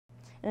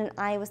and an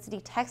Iowa City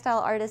textile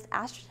artist,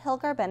 Astrid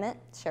Hilger Bennett,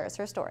 shares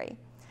her story.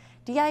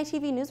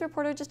 DITV news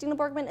reporter Justina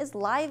Borgman is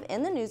live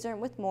in the newsroom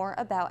with more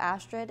about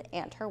Astrid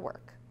and her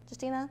work.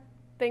 Justina?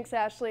 Thanks,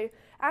 Ashley.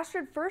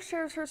 Astrid first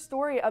shares her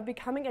story of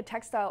becoming a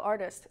textile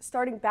artist,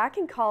 starting back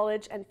in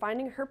college and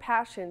finding her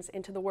passions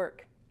into the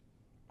work.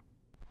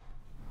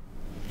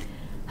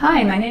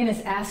 Hi, my name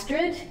is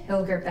Astrid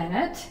Hilger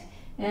Bennett,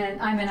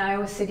 and I'm an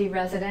Iowa City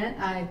resident.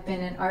 I've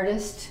been an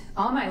artist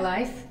all my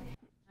life,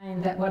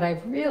 and that what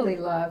I really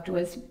loved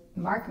was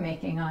mark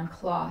making on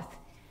cloth.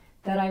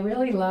 That I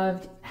really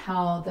loved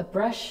how the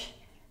brush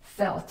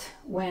felt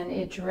when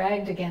it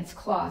dragged against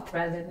cloth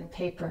rather than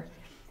paper.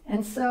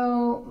 And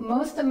so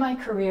most of my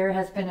career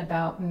has been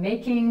about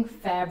making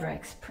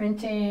fabrics,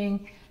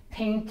 printing,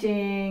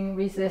 painting,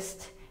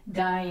 resist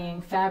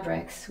dyeing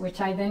fabrics,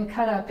 which I then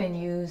cut up and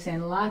use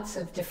in lots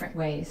of different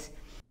ways.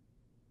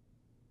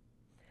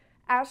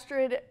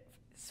 Astrid's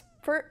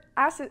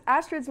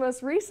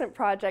most recent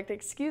project,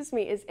 is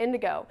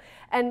INDIGO,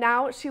 and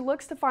now she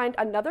looks to find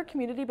another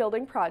community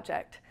building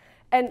project.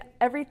 And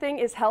everything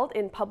is held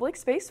in Public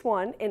Space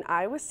 1 in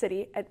Iowa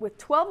City, with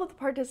 12 of the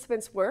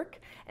participants' work,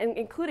 and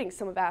including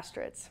some of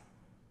Astrid's.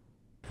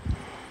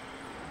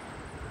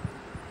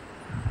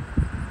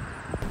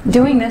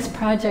 Doing this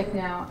project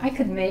now, I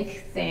could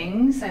make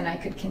things and I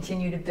could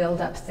continue to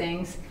build up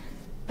things,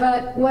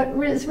 but what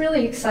is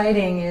really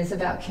exciting is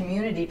about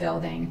community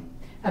building,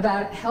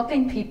 about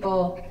helping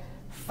people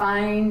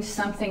find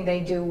something they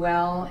do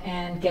well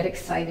and get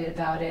excited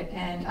about it,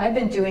 and I've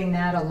been doing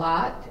that a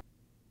lot.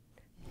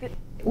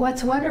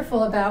 What's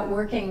wonderful about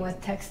working with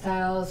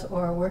textiles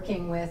or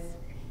working with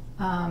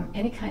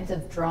any kinds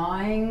of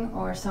drawing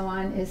or so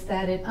on is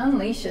that it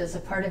unleashes a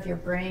part of your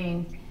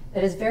brain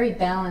that is very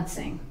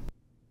balancing.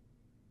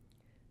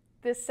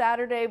 This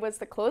Saturday was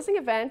the closing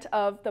event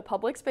of the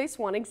Public Space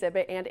 1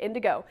 exhibit and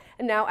INDIGO,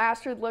 and now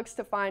Astrid looks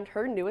to find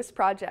her newest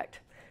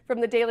project.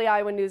 From the Daily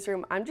Iowa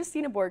Newsroom, I'm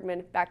Justina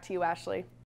Borgman. Back to you, Ashley.